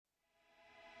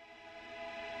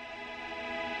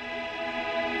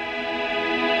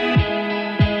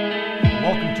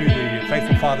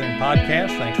Fathering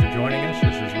Podcast. Thanks for joining us.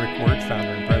 This is Rick Wirtz, founder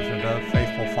and president of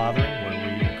Faithful Fathering,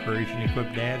 where we encourage and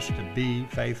equip dads to be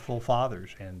faithful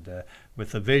fathers. And with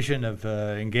the vision of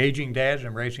engaging dads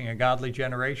and raising a godly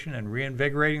generation and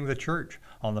reinvigorating the church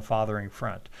on the fathering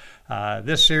front.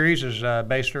 This series is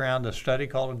based around a study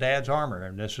called A Dad's Armor,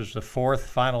 and this is the fourth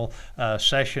final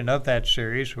session of that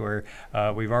series where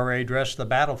we've already addressed the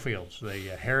battlefields, the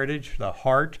heritage, the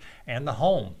heart, and the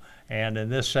home. And in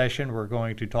this session, we're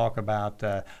going to talk about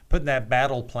putting that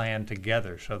battle plan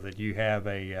together so that you have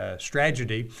a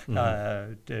strategy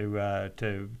to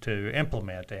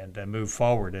implement and move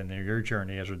forward in your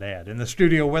journey as a dad. In the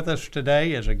studio with us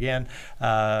today is, again,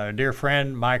 dear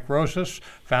friend Mike Rosas,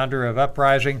 founder of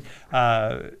Uprising,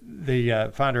 founder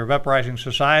of Uprising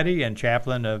Society and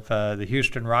chaplain of the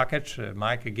Houston Rockets.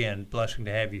 Mike, again, blessing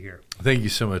to have you here. Thank you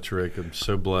so much, Rick. I'm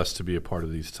so blessed to be a part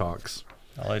of these talks.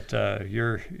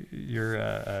 You're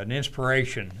an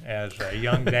inspiration as a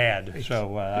young dad,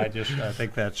 so I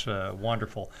think that's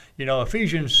wonderful. You know,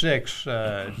 Ephesians 6,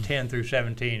 10 through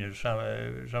 17 is some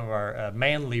of our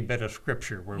manly bit of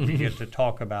scripture where we get to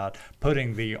talk about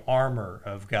putting the armor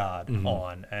of God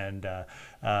on, and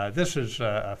this is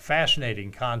a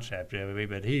fascinating concept.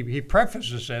 But he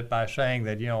prefaces it by saying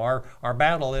that our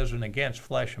battle isn't against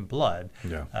flesh and blood,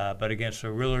 but against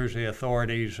the rulers, the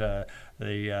authorities,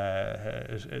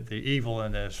 the evil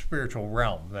in the spiritual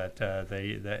realm, that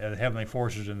the heavenly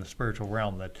forces in the spiritual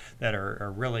realm that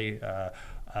are really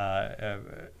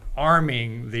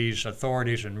arming these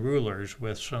authorities and rulers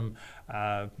with some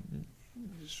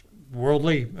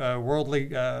worldly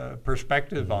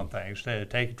perspective on things,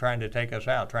 trying to take us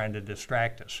out, trying to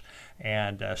distract us.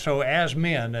 And so as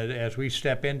men, as we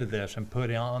step into this and put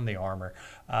on the armor,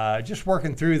 just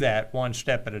working through that one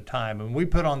step at a time, and we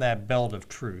put on that belt of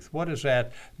truth. What does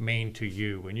that mean to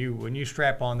you when you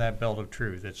strap on that belt of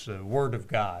truth? It's the Word of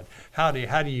God. How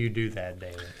do you do that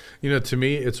daily? To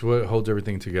me, it's what holds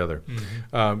everything together.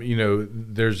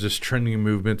 There's this trending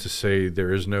movement to say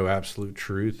there is no absolute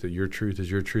truth, that your truth is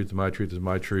your truth, and my truth is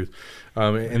my truth.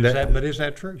 But is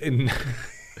that true?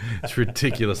 It's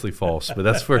ridiculously false, but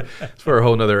that's for a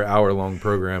whole nother hour-long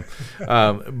program.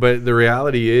 But the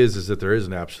reality is that there is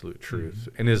an absolute truth,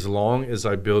 and as long as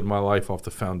I build my life off the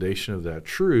foundation of that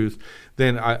truth,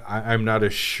 then I'm not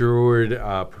assured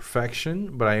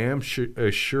perfection, but I am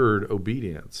assured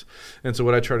obedience. And so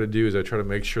what I try to do is I try to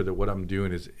make sure that what I'm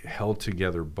doing is held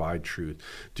together by truth.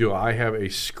 Do I have a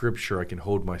scripture I can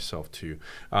hold myself to?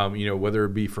 Whether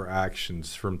it be for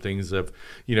actions, from things of,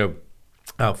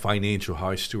 financial,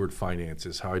 how I steward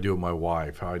finances, how I deal with my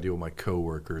wife, how I deal with my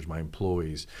coworkers, my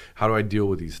employees, how do I deal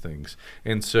with these things?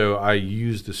 And so I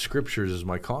use the scriptures as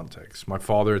my context. My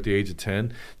father at the age of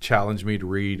 10 challenged me to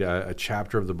read a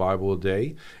chapter of the Bible a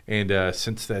day, and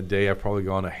since that day I've probably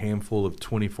gone a handful of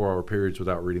 24-hour periods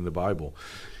without reading the Bible.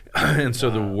 And so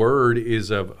the Word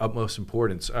is of utmost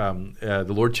importance. The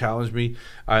Lord challenged me.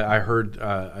 I heard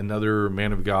another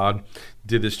man of God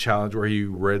did this challenge where he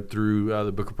read through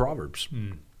the book of Proverbs.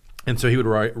 And so he would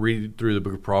read through the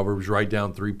book of Proverbs, write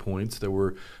down 3 points that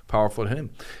were powerful to him.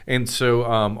 And so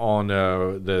on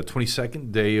the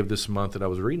 22nd day of this month that I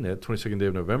was reading it, 22nd day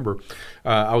of November,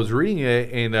 I was reading it,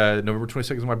 and November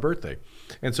 22nd is my birthday.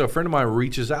 And so a friend of mine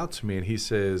reaches out to me, and he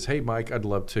says, "Hey, Mike, I'd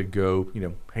love to go,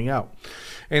 hang out."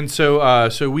 And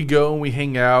so we go and we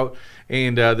hang out,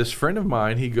 and this friend of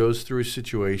mine, he goes through a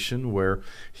situation where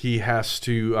he has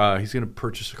to, he's going to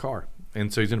purchase a car.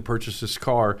 And so he's going to purchase this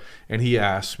car, and he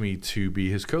asked me to be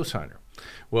his co-signer.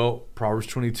 Well, Proverbs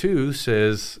 22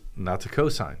 says not to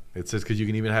co-sign. It says because you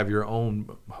can even have your own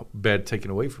bed taken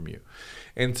away from you.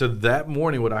 And so that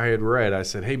morning, what I had read, I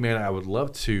said, "Hey, man, I would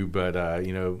love to, but,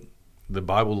 the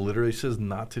Bible literally says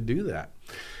not to do that."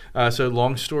 So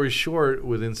long story short,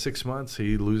 within 6 months,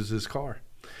 he loses his car.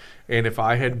 And if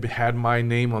I had had my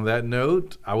name on that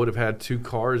note, I would have had 2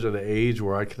 cars at an age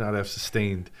where I could not have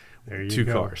sustained two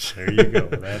cars. There you go.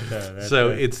 That's so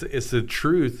it's the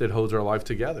truth that holds our life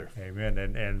together. Amen.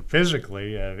 And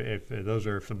physically, if those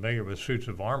are familiar with suits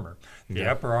of armor, the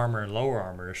upper armor and lower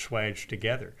armor are swaged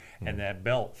together, and that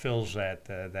belt fills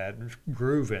that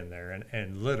groove in there,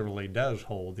 and literally does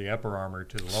hold the upper armor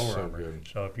to the lower armor. Good.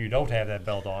 So if you don't have that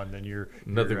belt on, then you're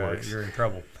in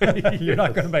trouble. You're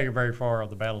not going to make it very far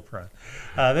on the battlefront.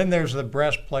 Then there's the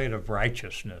breastplate of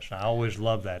righteousness. I always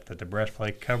love that the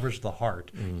breastplate covers the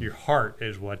heart. Your heart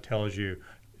is what tells you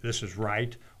this is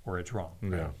right or it's wrong.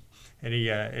 Yeah. And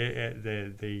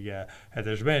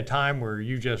there's been a time where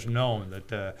you just known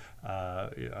that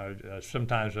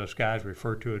sometimes us guys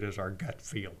refer to it as our gut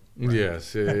feel. Right?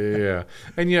 Yes, yeah.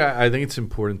 And I think it's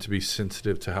important to be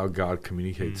sensitive to how God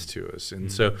communicates to us.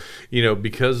 And so,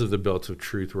 because of the belt of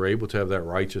truth, we're able to have that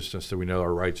righteousness that we know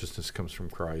our righteousness comes from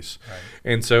Christ. Right.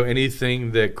 And so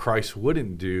anything that Christ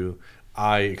wouldn't do,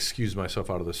 I excuse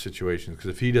myself out of the situation, because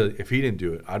if he didn't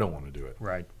do it, I don't want to do it.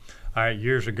 Right. All right.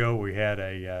 Years ago, we had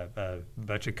a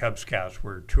bunch of Cub Scouts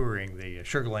were touring the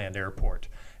Sugar Land Airport,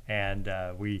 and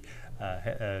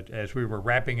as we were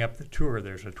wrapping up the tour,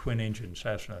 there's a twin-engine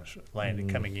Cessna landing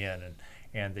coming in,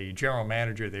 and the general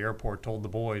manager of the airport told the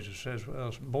boys, it says,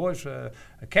 "Well, boys, a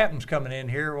captain's coming in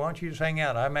here. Why don't you just hang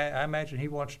out? I imagine he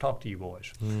wants to talk to you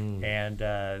boys." And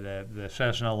the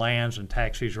Cessna lands and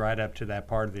taxis right up to that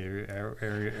part of the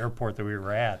airport that we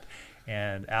were at.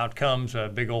 And out comes a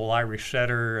big old Irish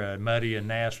setter, muddy and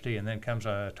nasty, and then comes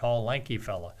a tall, lanky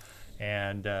fella.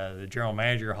 And the general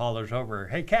manager hollers over,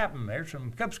 "Hey, Captain, there's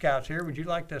some Cub Scouts here. Would you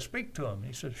like to speak to them?"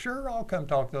 He says, "Sure, I'll come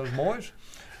talk to those boys."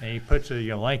 And he puts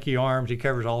lanky arms. He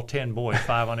covers all 10 boys,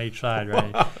 5 on each side.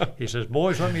 Right? He says,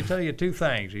 "Boys, let me tell you 2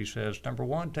 things." He says, "Number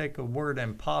 1, take the word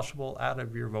impossible out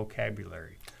of your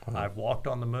vocabulary. I've walked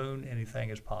on the moon. Anything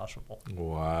is possible."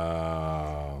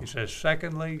 Wow. He says,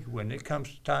 "Secondly, when it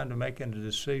comes time to making a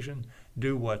decision,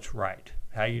 do what's right.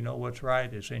 How you know what's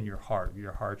right is in your heart.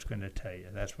 Your heart's going to tell you.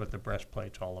 That's what the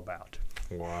breastplate's all about."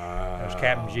 Wow. That's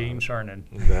Captain Gene Cernan.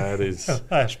 That is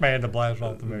last man to blast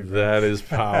off the moon. That is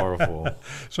powerful.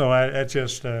 So that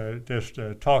just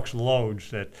talks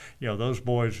loads that those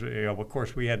boys. Of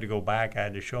course, we had to go back. I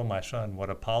had to show my son what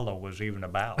Apollo was even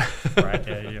about. Right?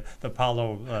 The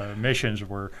Apollo missions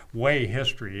were way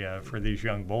history for these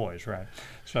young boys. Right?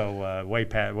 So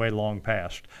way long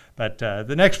past. But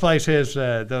the next place is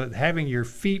having your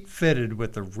feet fitted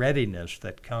with the readiness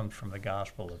that comes from the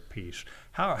gospel of peace.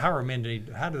 How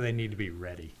do they need to be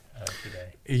ready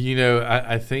today?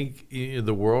 I think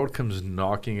the world comes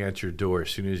knocking at your door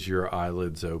as soon as your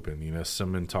eyelids open.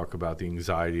 Some men talk about the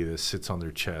anxiety that sits on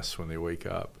their chest when they wake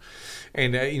up.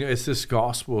 And, it's this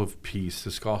gospel of peace,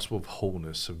 this gospel of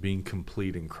wholeness, of being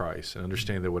complete in Christ, and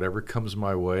understand that whatever comes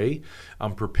my way,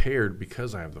 I'm prepared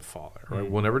because I have the Father.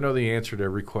 Right? We'll never know the answer to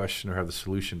every question or have the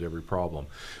solution to every problem.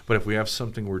 But if we have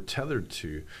something we're tethered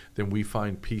to, then we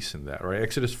find peace in that. Right?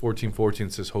 Exodus 14:14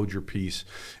 says, "Hold your peace,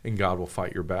 and God will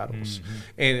fight your battles."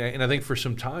 And I think for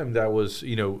some time that was,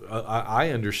 I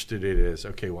understood it as,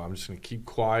 okay, well, I'm just going to keep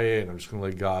quiet, and I'm just going to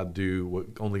let God do what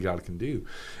only God can do.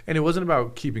 And it wasn't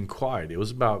about keeping quiet. It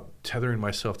was about tethering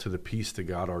myself to the peace that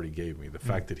God already gave me, the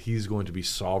fact that he's going to be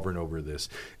sovereign over this.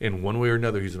 In one way or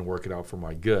another, he's going to work it out for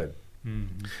my good.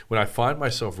 When I find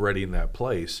myself ready in that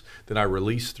place, then I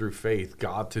release through faith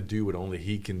God to do what only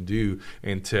he can do,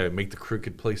 and to make the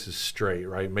crooked places straight,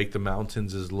 right? Make the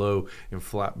mountains as low and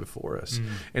flat before us.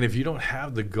 And if you don't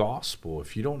have the gospel,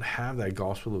 if you don't have that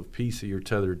gospel of peace that you're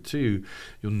tethered to,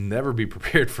 you'll never be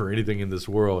prepared for anything in this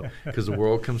world, because the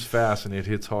world comes fast and it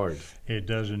hits hard. It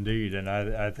does indeed. And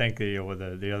I think the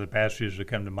other passages that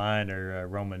come to mind are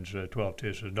Romans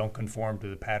 12:2 says, "Don't conform to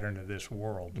the pattern of this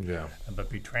world, but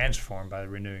be transformed by the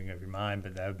renewing of your mind."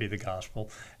 But that would be the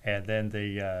gospel. And then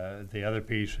the other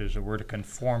piece is that we're to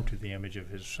conform to the image of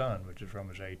his Son, which is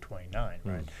Romans 8:29,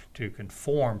 right? To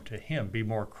conform to him, be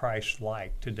more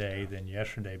Christ-like today than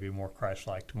yesterday, be more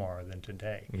Christ-like tomorrow than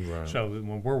today. Right. So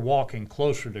when we're walking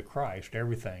closer to Christ,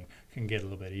 everything can get a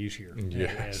little bit easier.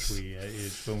 Yes.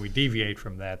 When we deviate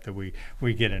from that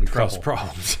we get in trouble. Cause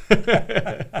problems.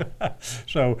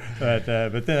 So, but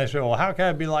then I say, well, how can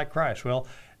I be like Christ? Well,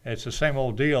 it's the same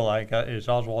old deal, like as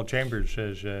Oswald Chambers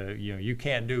says, you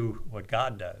can't do what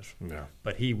God does,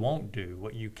 but he won't do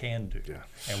what you can do.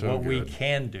 And so what we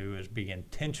can do is be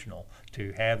intentional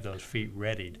to have those feet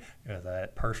readied,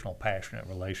 that personal, passionate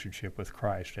relationship with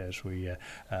Christ as we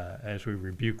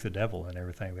rebuke the devil and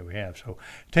everything that we have. So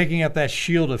taking up that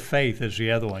shield of faith is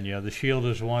the other one. The shield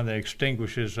is the one that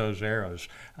extinguishes those arrows.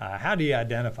 How do you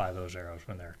identify those arrows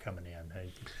when they're coming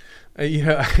in?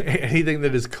 Anything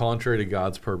that is contrary to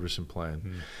God's purpose and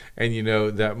plan. And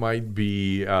that might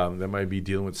be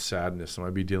dealing with sadness, it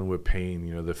might be dealing with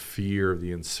pain, the fear of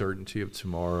the uncertainty of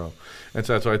tomorrow. And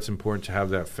so that's why it's important to have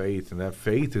that faith, and that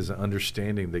faith is an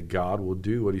understanding that God will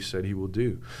do what he said he will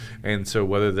do. And so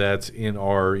whether that's in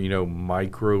our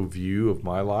micro view of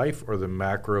my life, or the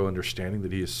macro understanding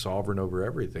that he is sovereign over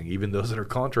everything, even those that are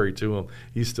contrary to him,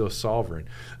 he's still sovereign.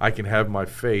 I can have my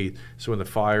faith, so when the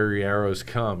fiery arrows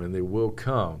come, and they will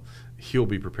come, he'll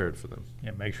be prepared for them.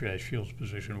 Yeah, make sure that shield's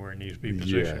positioned where it needs to be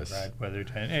positioned, Yes. right? Whether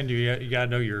and you got to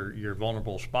know your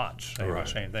vulnerable spots. Right.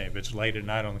 Same thing. If it's late at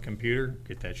night on the computer,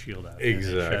 get that shield out.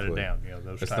 Exactly. And shut it down.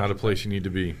 Those That's types not a of place you need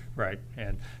to be. right.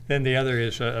 And then the other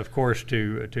is, of course,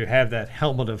 to have that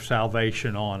helmet of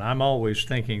salvation on. I'm always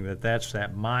thinking that's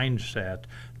that mindset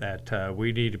that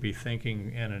we need to be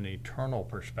thinking in an eternal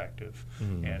perspective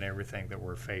in everything that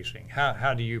we're facing.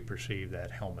 How do you perceive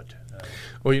that helmet?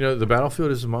 Well, the battlefield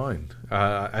is mine.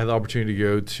 I had the opportunity to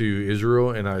go to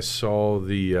Israel, and I saw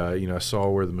I saw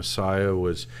where the Messiah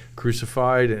was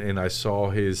crucified, and I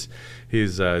saw his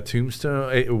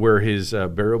tombstone, where his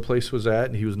burial place was at,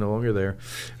 and he was no longer there.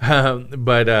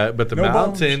 But the No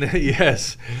mountain, bones.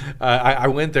 yes. I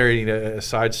went there. A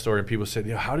side story, and people said,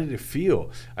 how did it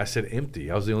feel? I said, empty.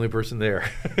 I was the only person there.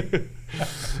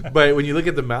 But when you look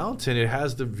at the mountain, it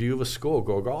has the view of a skull,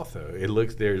 Golgotha.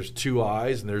 There's two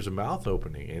eyes and there's a mouth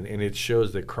opening, and it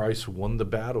shows that Christ won the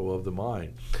battle of the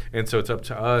mind. And so it's up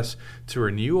to us to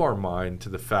renew our mind to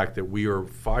the fact that we are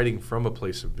fighting from a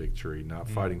place of victory, not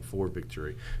fighting for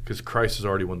victory, because Christ has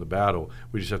already won the battle.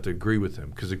 We just have to agree with him,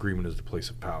 because agreement is the place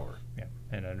of power. Yeah,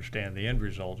 and understand the end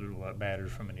result is what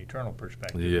matters from an eternal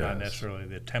perspective, Yes. not necessarily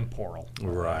the temporal.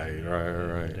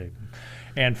 Right.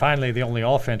 And finally, the only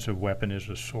offensive weapon is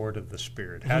the sword of the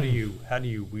Spirit. How do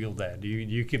you wield that? Do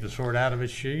you keep the sword out of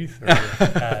its sheath,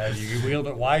 or do you wield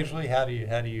it wisely? How do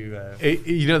you?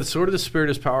 The sword of the Spirit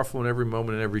is powerful in every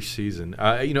moment and every season.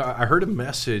 I heard a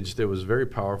message that was very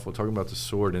powerful talking about the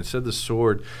sword, and it said the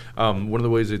sword, one of the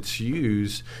ways it's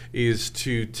used is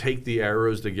to take the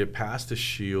arrows that get past the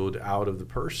shield out of the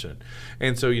person.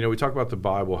 And so, we talk about the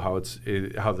Bible, how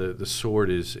the sword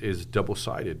is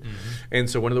double-sided. And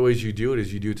so one of the ways you do it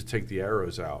is you do it to take the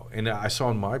arrows out. And I saw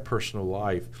in my personal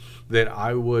life that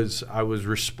I was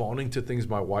responding to things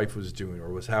my wife was doing or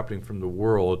was happening from the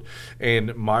world,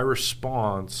 and my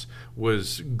response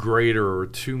was greater or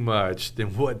too much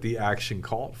than what the action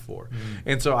called for.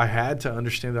 And so I had to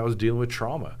understand that I was dealing with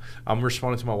trauma. I'm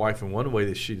responding to my wife in one way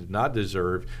that she did not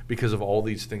deserve because of all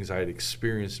these things I had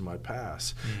experienced in my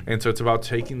past. And so it's about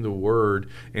taking the word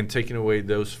and taking away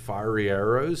those fiery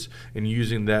arrows and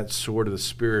using that sword of the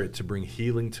Spirit to bring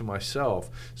healing to myself,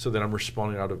 so that I'm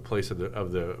responding out of a place of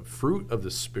the fruit of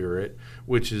the Spirit,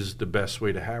 which is the best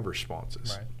way to have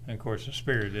responses. Right. And of course, the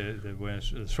Spirit,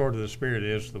 the sword of the Spirit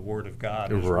is the Word of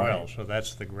God as Right. well. So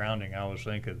that's the grounding. I was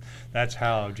thinking that's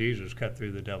how Jesus cut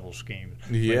through the devil's scheme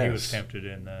when he Yes. was tempted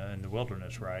in the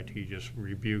wilderness. Right, he just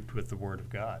rebuked with the Word of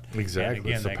God. Exactly. And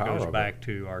again, It's the that power goes of back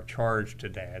to our charge to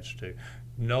dads to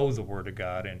know the Word of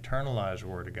God, internalize the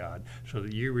Word of God, so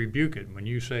that you rebuke it. When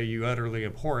you say you utterly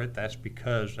abhor it, that's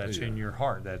because that's in your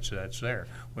heart. That's there.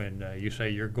 When you say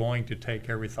you're going to take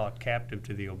every thought captive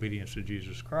to the obedience of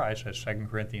Jesus Christ, that's 2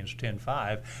 Corinthians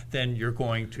 10:5, then you're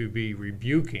going to be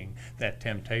rebuking that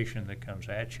temptation that comes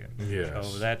at you.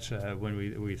 Yes. So that's when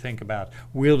we think about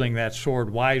wielding that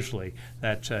sword wisely.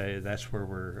 That's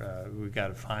where we've got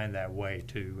to find that way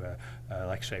to,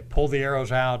 like I say, pull the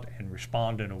arrows out and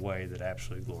respond in a way that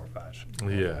absolutely glorifies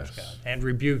Yes. God and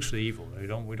rebukes the evil. We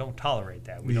don't tolerate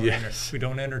that. We don't Yes. we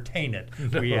don't entertain it.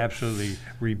 No. We absolutely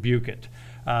rebuke it.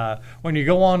 When you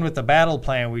go on with the battle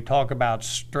plan, we talk about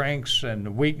strengths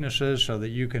and weaknesses so that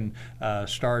you can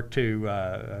start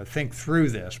to think through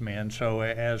this, man. So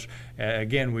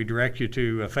again, we direct you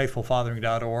to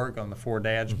faithfulfathering.org on the For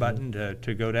Dads button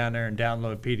to go down there and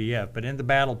download PDF. But in the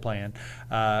battle plan,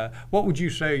 what would you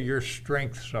say your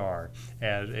strengths are?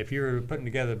 As if you're putting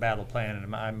together a battle plan,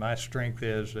 and my strength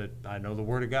is that I know the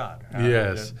Word of God.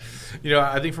 Yes.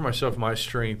 I think for myself, my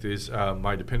strength is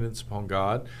my dependence upon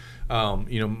God.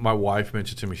 My wife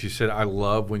mentioned to me, she said, I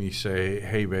love when you say,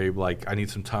 hey, babe, like I need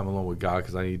some time alone with God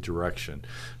because I need direction.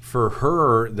 For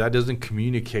her, that doesn't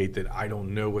communicate that I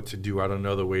don't know what to do. I don't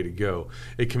know the way to go.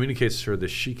 It communicates to her that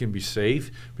she can be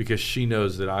safe because she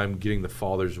knows that I'm getting the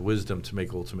Father's wisdom to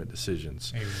make ultimate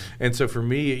decisions. Amen. And so for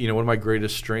me, one of my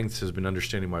greatest strengths has been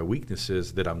understanding my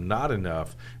weaknesses, that I'm not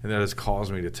enough, and that has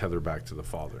caused me to tether back to the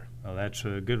Father. Well, that's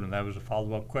a good one. That was a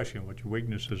follow-up question, what your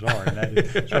weaknesses are.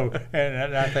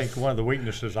 And I think one of the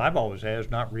weaknesses I've always had is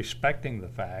not respecting the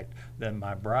fact that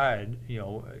my bride,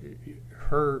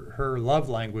 her love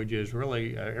language is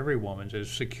really, every woman's, is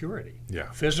security. Yeah.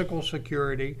 Physical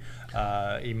security,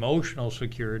 emotional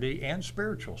security, and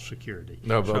spiritual security.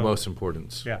 No, but most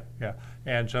importance. Yeah.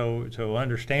 And so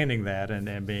understanding that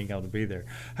and being able to be there.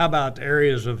 How about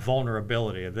areas of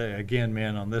vulnerability? Again,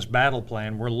 man, on this battle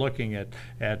plan, we're looking at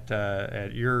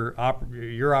your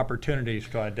opportunities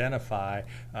to identify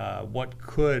what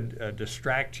could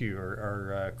distract you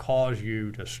or cause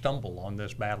you to stumble on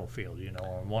this battlefield,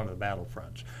 on one of the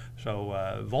battlefronts.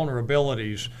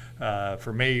 vulnerabilities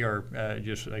for me are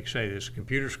just like I say, this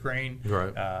computer screen.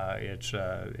 Right. It's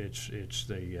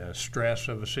the stress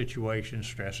of a situation,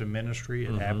 stress in ministry.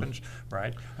 It happens,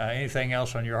 right? Anything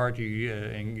else on your heart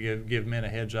and give men a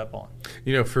heads up on?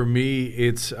 For me,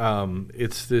 it's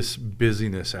this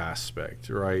busyness aspect,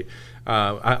 right?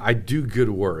 I do good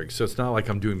work, so it's not like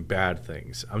I'm doing bad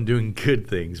things. I'm doing good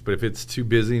things, but if it's too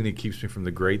busy and it keeps me from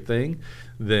the great thing,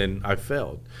 then I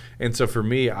failed. And so for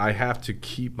me, I have to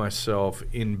keep myself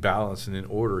in balance and in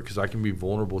order, because I can be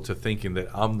vulnerable to thinking that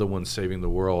I'm the one saving the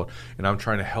world and I'm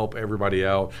trying to help everybody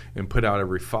out and put out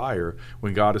every fire,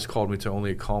 when God has called me to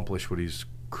only accomplish what He's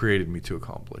created me to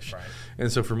accomplish. Right. And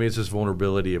so for me, it's this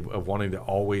vulnerability of wanting to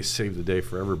always save the day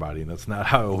for everybody, and that's not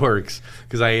how it works,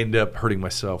 because I end up hurting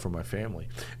myself or my family.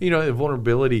 The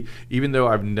vulnerability, even though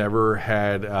I've never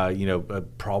had a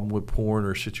problem with porn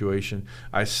or situation,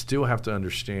 I still have to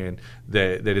understand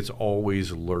that it's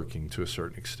always lurking to a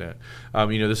certain extent.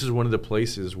 This is one of the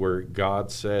places where God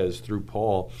says through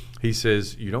Paul, He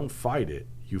says, you don't fight it,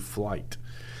 you flight.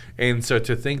 And so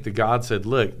to think that God said,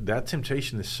 look, that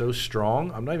temptation is so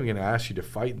strong, I'm not even going to ask you to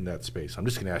fight in that space. I'm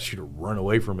just going to ask you to run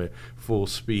away from it full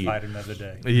speed. Fight another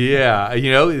day. Yeah.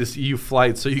 You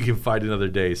flight so you can fight another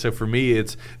day. So for me,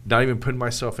 it's not even putting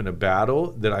myself in a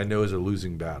battle that I know is a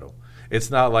losing battle. It's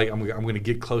not like I'm going to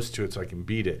get close to it so I can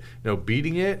beat it. No,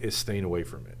 beating it is staying away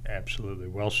from it. Absolutely.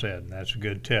 Well said. And that's a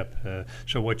good tip.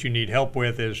 So what you need help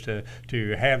with is to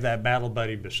have that battle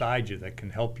buddy beside you that can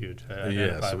help you to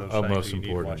identify those things most that you need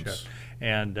to watch importance. out.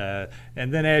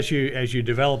 And then as you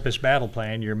develop this battle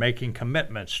plan, you're making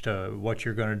commitments to what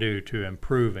you're going to do to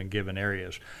improve in given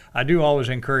areas. I do always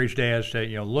encourage dads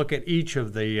to look at each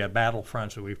of the battle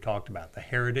fronts that we've talked about. The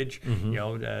heritage,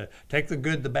 take the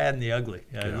good, the bad, and the ugly.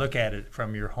 Look at it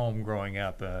from your home growing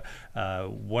up.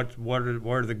 What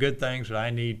are the good things that I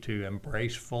need to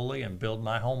embrace fully and build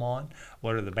my home on?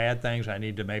 What are the bad things I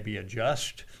need to maybe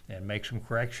adjust and make some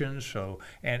corrections? So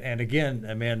and again,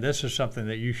 man, this is something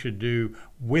that you should do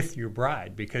with your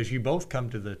bride, because you both come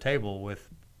to the table with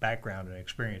background and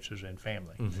experiences in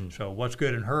family. So what's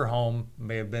good in her home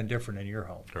may have been different in your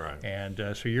home. Right.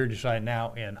 And so you're deciding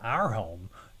now in our home,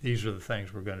 these are the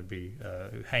things we're going to be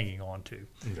hanging on to.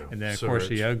 Yeah, and then, of course,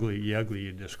 the ugly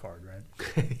you discard,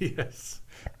 right? Yes.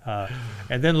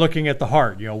 And then looking at the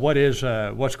heart,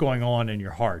 what's going on in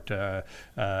your heart?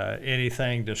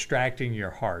 Anything distracting your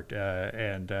heart,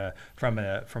 and from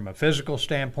a physical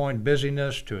standpoint,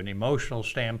 busyness, to an emotional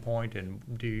standpoint, and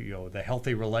the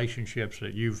healthy relationships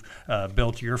that you've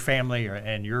built your family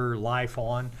and your life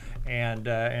on, and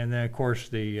then of course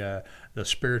the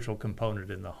spiritual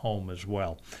component in the home as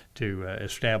well, to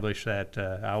establish that.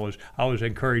 I always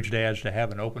encourage dads to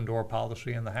have an open door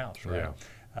policy in the house, right? Yeah.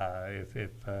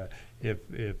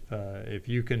 If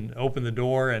you can open the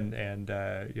door and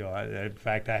in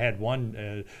fact, I had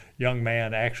one young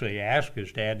man actually ask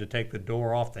his dad to take the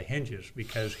door off the hinges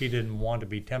because he didn't want to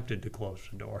be tempted to close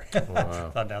the door.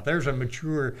 Wow. Thought, now there's a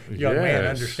mature young man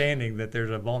understanding that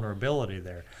there's a vulnerability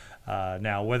there.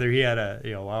 Now, whether he had I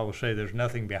will say there's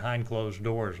nothing behind closed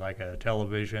doors like a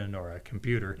television or a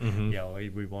computer.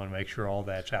 We want to make sure all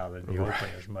that's out in the open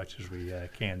as much as we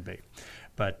can be.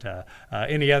 But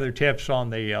any other tips on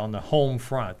the home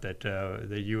front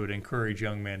that you would encourage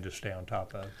young men to stay on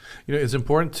top of? It's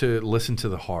important to listen to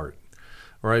the heart.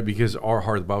 Right, because our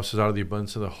heart, the Bible says, out of the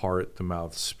abundance of the heart, the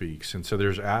mouth speaks. And so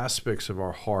there's aspects of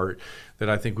our heart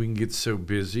that I think we can get so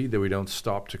busy that we don't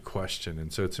stop to question.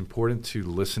 And so it's important to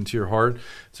listen to your heart.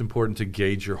 It's important to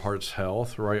gauge your heart's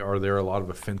health, right? Are there a lot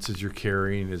of offenses you're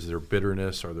carrying? Is there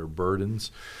bitterness? Are there burdens?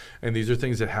 And these are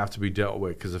things that have to be dealt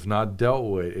with, because if not dealt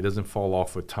with, it doesn't fall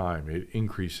off with time. It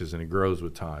increases and it grows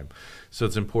with time. So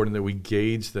it's important that we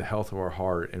gauge the health of our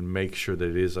heart and make sure that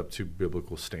it is up to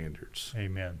biblical standards.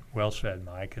 Amen. Well said,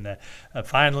 Mike. And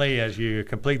finally, as you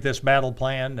complete this battle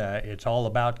plan, it's all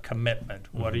about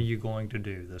commitment. What are you going to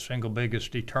do? The single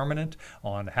biggest determinant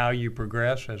on how you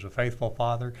progress as a faithful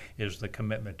father is the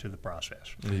commitment to the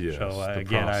process. Yes, so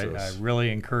again, I really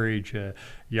encourage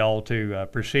y'all to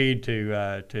proceed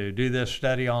to do this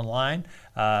study online.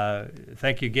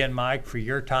 Thank you again, Mike, for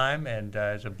your time, and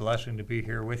it's a blessing to be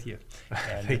here with you.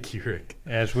 And thank you, Rick.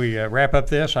 As we wrap up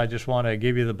this, I just want to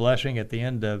give you the blessing at the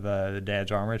end of the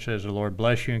Dad's Armor. It says, the Lord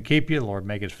bless you and keep you. The Lord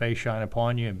make his face shine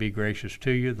upon you and be gracious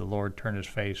to you. The Lord turn his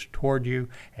face toward you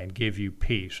and give you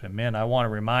peace. And men, I want to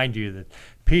remind you that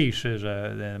peace is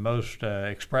the most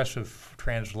expressive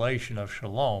translation of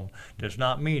shalom. Does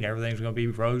not mean everything's going to be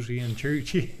rosy and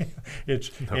churchy.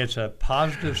 It's a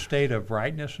positive state of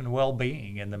rightness and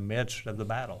well-being in the midst of the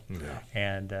battle. Yeah.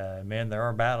 And men,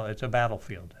 it's a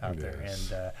battlefield out there.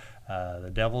 And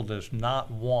The devil does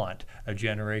not want a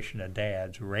generation of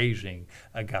dads raising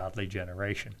a godly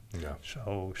generation. Yeah.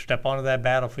 So step onto that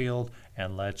battlefield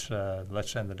and let's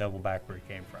send the devil back where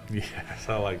he came from. Yes,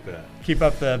 I like that. Keep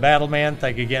up the battle, man.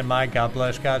 Thank you again, Mike. God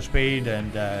bless, Godspeed,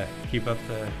 and keep up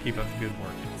the good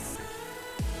work.